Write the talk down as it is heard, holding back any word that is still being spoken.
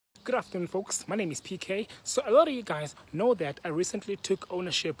Good afternoon, folks. My name is PK. So a lot of you guys know that I recently took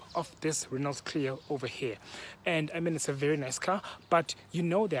ownership of this Renault Clio over here. And I mean, it's a very nice car, but you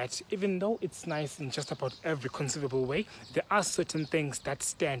know that even though it's nice in just about every conceivable way, there are certain things that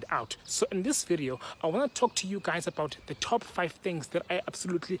stand out. So in this video, I want to talk to you guys about the top 5 things that I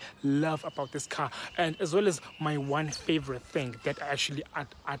absolutely love about this car, and as well as my one favorite thing that I actually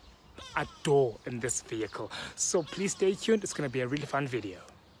adore in this vehicle. So please stay tuned. It's going to be a really fun video.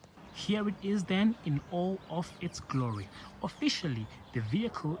 Here it is then in all of its glory. Officially, the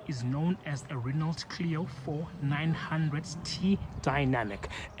vehicle is known as a Renault Clio 4 900T Dynamic,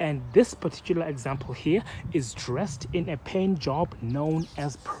 and this particular example here is dressed in a paint job known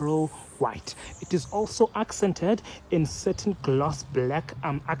as pearl white. It is also accented in certain gloss black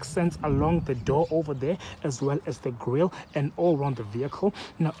accents along the door over there, as well as the grille and all around the vehicle.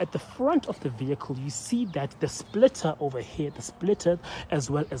 Now at the front of the vehicle, you see that the splitter over here, the splitter as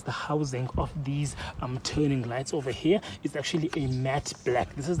well as the housing of these turning lights over here is actually a matte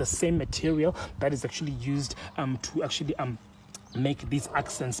black. This is the same material that is actually used to actually make these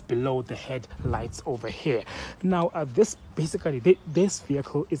accents below the headlights over here. Now this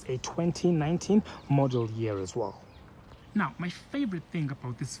vehicle is a 2019 model year as well. Now, my favorite thing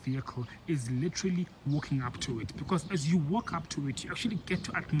about this vehicle is literally walking up to it, because as you walk up to it, you actually get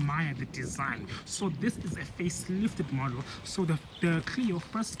to admire the design. So this is a facelifted model. So the Clio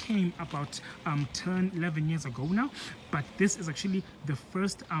first came about 11 years ago now, but this is actually the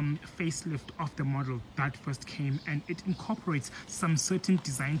first facelift of the model that first came, and it incorporates some certain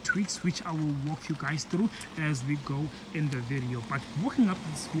design tweaks which I will walk you guys through as we go in the video. But walking up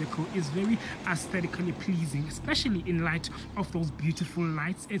this vehicle is very aesthetically pleasing, especially in light of those beautiful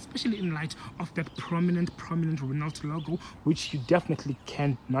lights, especially in light of that prominent Renault logo, which you definitely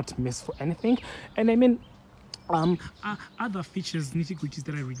cannot miss for anything. And I mean, other features, nitty-gritties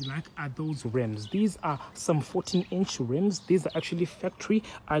that I really like are those rims. These are some 14-inch rims. These are actually factory.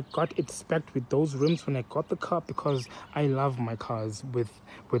 I got it spec'd with those rims when I got the car because I love my cars with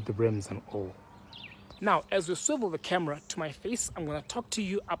the rims and all. Now, as we swivel the camera to my face, I'm going to talk to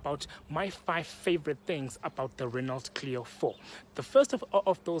you about my 5 favorite things about the Renault Clio 4. The first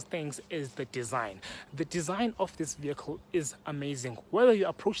of those things is the design. The design of this vehicle is amazing. Whether you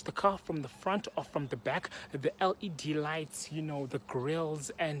approach the car from the front or from the back, the LED lights, you know, the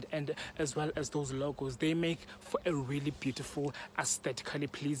grills and as well as those logos, they make for a really beautiful, aesthetically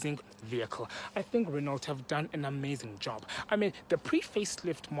pleasing vehicle. I think Renault have done an amazing job. I mean, the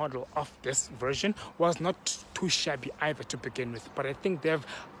pre-facelift model of this version was not too shabby either to begin with, but I think they've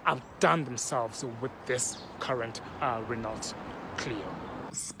outdone themselves with this current Renault Clio.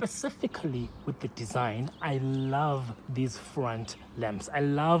 Specifically with the design, I love these front lamps. I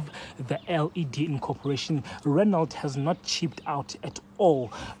love the LED incorporation. Renault has not cheaped out at all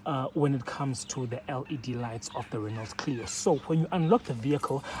when it comes to the LED lights of the Renault Clio. So when you unlock the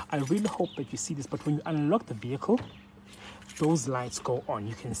vehicle, I really hope that you see this, but when you unlock the vehicle, those lights go on.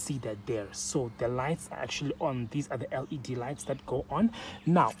 You can see that there. So the lights are actually on. These are the LED lights that go on.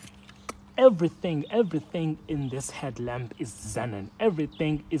 Now, everything in this headlamp is xenon.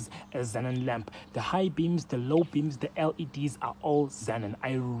 Everything is a xenon lamp. The high beams, the low beams, the LEDs are all xenon.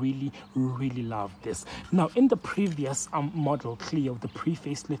 I really love this. Now, in the previous model Clio, the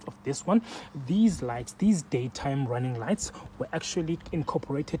pre-facelift of this one, these lights, these daytime running lights, were actually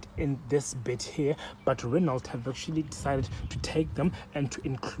incorporated in this bit here, but Renault have actually decided to take them and to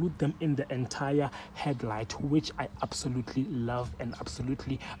include them in the entire headlight, which I absolutely love and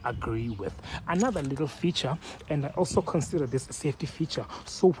absolutely agree with. Another little feature, and I also consider this a safety feature,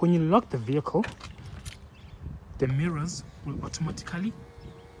 so when you lock the vehicle, the mirrors will automatically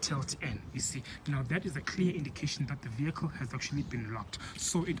tilt in. You see, now that is a clear indication that the vehicle has actually been locked.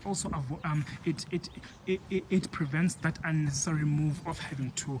 So it also it prevents that unnecessary move of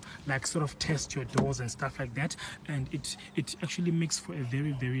having to like sort of test your doors and stuff like that, and it actually makes for a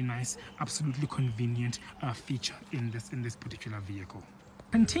very nice, absolutely convenient feature in this particular vehicle.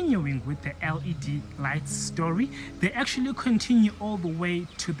 Continuing with the LED lights story, they actually continue all the way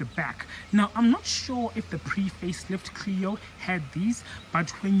to the back. Now, I'm not sure if the pre-facelift Clio had these, but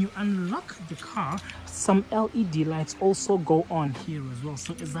when you unlock the car, some LED lights also go on here as well.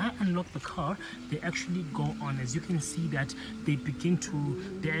 So as I unlock the car, they actually go on. As you can see that they begin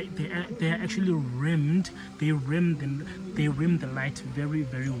to, they're actually rimmed. They rim the light very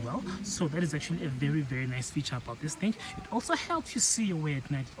well. So that is actually a very nice feature about this thing. It also helps you see your way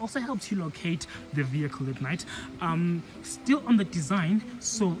at night. It also helps you locate the vehicle at night. Still on the design,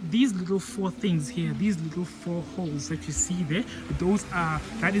 so these little 4 things here, these little 4 holes that you see there,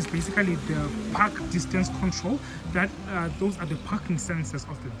 that is basically the park distance control. Those are the parking sensors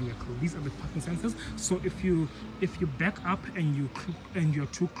of the vehicle. These are the parking sensors. So if you back up and you're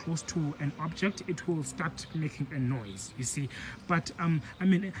too close to an object, it will start making a noise, you see. But I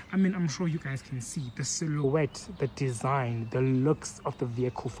mean I'm sure you guys can see the silhouette, the design, the looks of the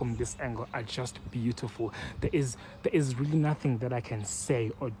vehicle from this angle are just beautiful. There is really nothing that I can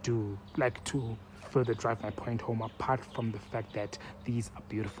say or do like to further drive my point home, apart from the fact that these are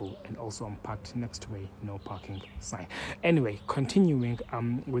beautiful, and also I'm parked next to a no parking sign. Anyway, continuing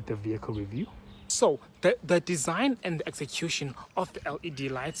with the vehicle review. So the design and the execution of the LED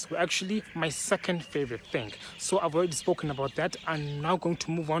lights were actually my second favorite thing. So I've already spoken about that. I'm now going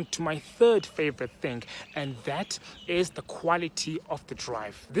to move on to my third favorite thing, and that is the quality of the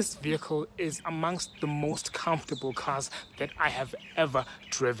drive. This vehicle is amongst the most comfortable cars that I have ever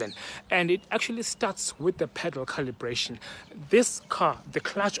driven, and it actually starts with the pedal calibration. This car, the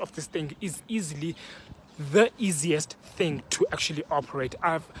clutch of this thing is easily the easiest thing to actually operate.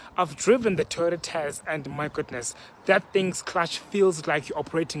 I've driven the Toyota Taz, and my goodness, that thing's clutch feels like you're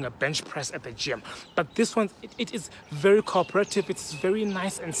operating a bench press at the gym. But this one, it is very cooperative. It's very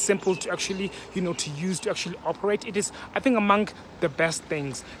nice and simple to actually, to use, to actually operate. It is, I think, among the best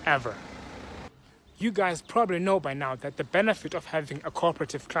things ever. You guys probably know by now that the benefit of having a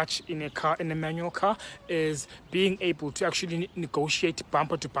cooperative clutch in a manual car, is being able to actually negotiate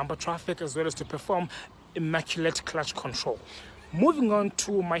bumper to bumper traffic, as well as to perform immaculate clutch control. Moving on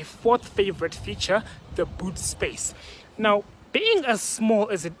to my fourth favorite feature, the boot space. Now, being as small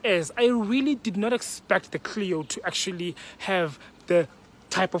as it is, I really did not expect the Clio to actually have the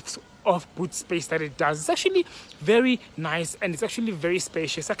type of boot space that it does. It's actually very nice, and it's actually very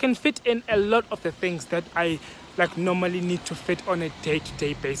spacious. I can fit in a lot of the things that I normally need to fit on a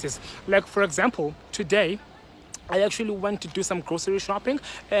day-to-day basis. Like, for example, today I actually went to do some grocery shopping,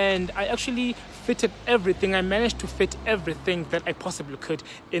 and I actually fitted everything. I managed to fit everything that I possibly could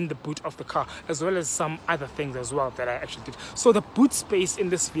in the boot of the car, as well as some other things as well that I actually did. So the boot space in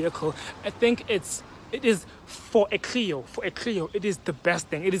this vehicle, I think it is for a Clio, it is the best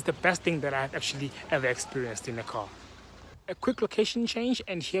thing. It is the best thing that I've actually ever experienced in a car. A quick location change,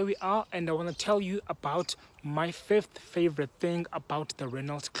 and here we are, and I want to tell you about my fifth favorite thing about the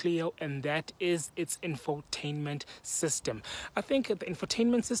Renault Clio, and that is its infotainment system. I think the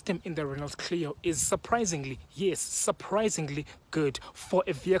infotainment system in the Renault Clio is surprisingly good for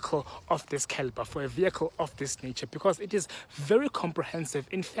a vehicle of this caliber, for a vehicle of this nature, because it is very comprehensive.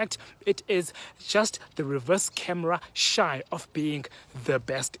 In fact, it is just the reverse camera shy of being the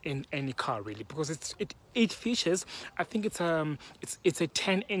best in any car, really, because it features, I think it's a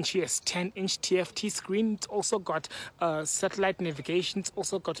 10-inch TFT screen. It's also got satellite navigation. It's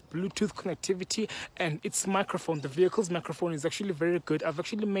also got Bluetooth connectivity, and its microphone, the vehicle's microphone, is actually very good. I've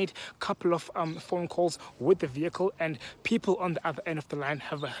actually made a couple of phone calls with the vehicle, and people on the other end of the line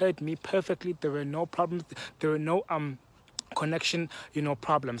have heard me perfectly. There were no problems. There were no connection,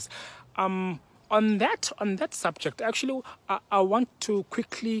 problems. On that subject, actually, I want to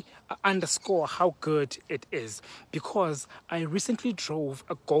quickly underscore how good it is, because I recently drove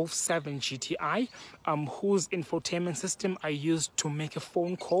a Golf 7 GTI, whose infotainment system I used to make a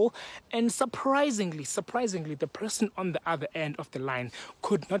phone call, and surprisingly, the person on the other end of the line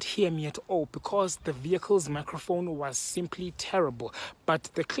could not hear me at all, because the vehicle's microphone was simply terrible. But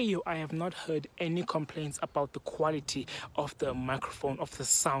the Clio, I have not heard any complaints about the quality of the microphone, of the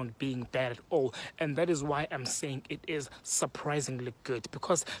sound being bad at all. And that is why I'm saying it is surprisingly good,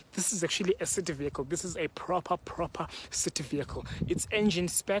 because this is actually a city vehicle. This is a proper city vehicle. Its engine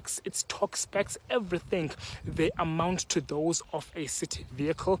specs, its torque specs, everything, they amount to those of a city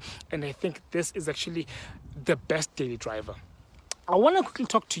vehicle. And I think this is actually the best daily driver. I want to quickly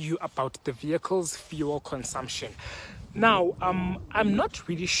talk to you about the vehicle's fuel consumption. Now, I'm not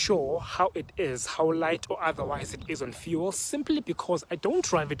really sure how light or otherwise it is on fuel, simply because I don't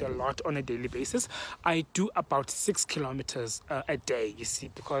drive it a lot on a daily basis. I do about 6 kilometers a day, you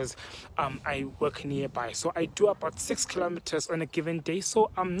see, because I work nearby. So I do about 6 kilometers on a given day.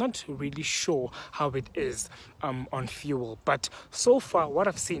 So I'm not really sure how it is on fuel. But so far, what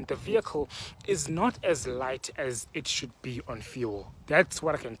I've seen, the vehicle is not as light as it should be on fuel. That's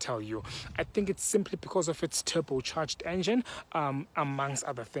what I can tell you. I think it's simply because of its turbocharged engine, amongst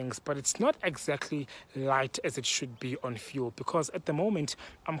other things, but it's not exactly light as it should be on fuel, because at the moment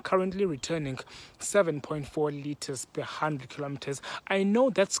I'm currently returning 7.4 liters per 100 kilometers. I know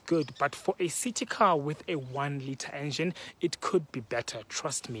that's good, but for a city car with a 1-liter engine, it could be better,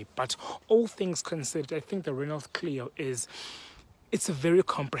 trust me. But all things considered, I think the Renault Clio it's a very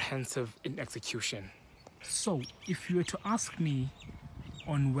comprehensive in execution. So if you were to ask me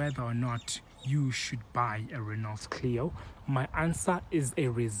on whether or not you should buy a Renault Clio, my answer is a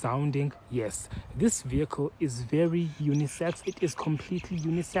resounding yes. This vehicle is very unisex. It is completely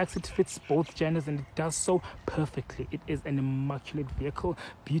unisex. It fits both genders, and it does so perfectly. It is an immaculate vehicle,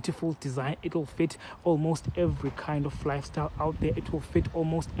 beautiful design. It will fit almost every kind of lifestyle out there. It will fit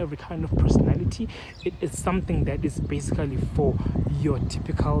almost every kind of personality. It is something that is basically for your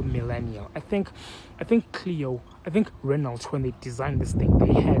typical millennial. I think Renault, when they designed this thing,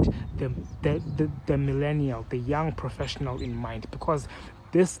 they had the millennial, the young professional in mind, because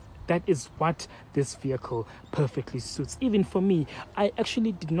that is what this vehicle perfectly suits. Even for me, I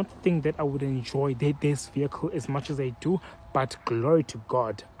actually did not think that I would enjoy this vehicle as much as I do, but glory to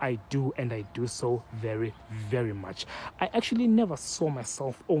God, I do, and I do so very, very much. I actually never saw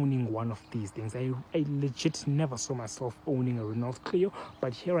myself owning one of these things. I legit never saw myself owning a Renault Clio,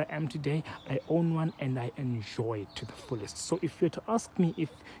 but here I am today. I own one and I enjoy it to the fullest. So if you're to ask me if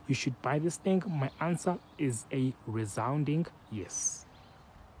you should buy this thing, my answer is a resounding yes.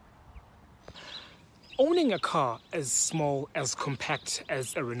 Owning a car as small, as compact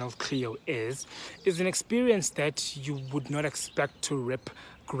as a Renault Clio is an experience that you would not expect to reap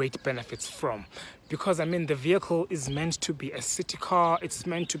great benefits from. Because I mean, the vehicle is meant to be a city car, it's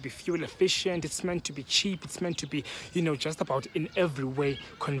meant to be fuel efficient, it's meant to be cheap, it's meant to be, just about in every way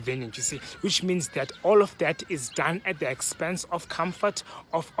convenient, you see, which means that all of that is done at the expense of comfort,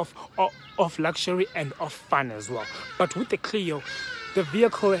 of luxury, and of fun as well. But with the Clio, the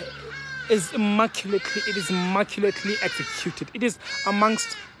vehicle is immaculately executed. It is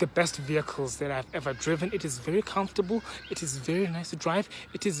amongst the best vehicles that I've ever driven. It is very comfortable. It is very nice to drive.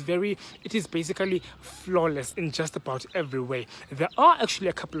 It is basically flawless in just about every way. There are actually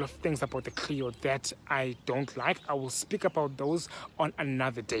a couple of things about the Clio that I don't like. I will speak about those on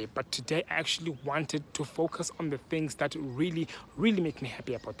another day. But today I actually wanted to focus on the things that really make me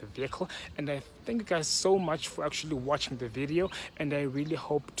happy about the vehicle. And I thank you guys so much for actually watching the video, and I really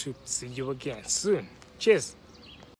hope to see you again soon. Cheers.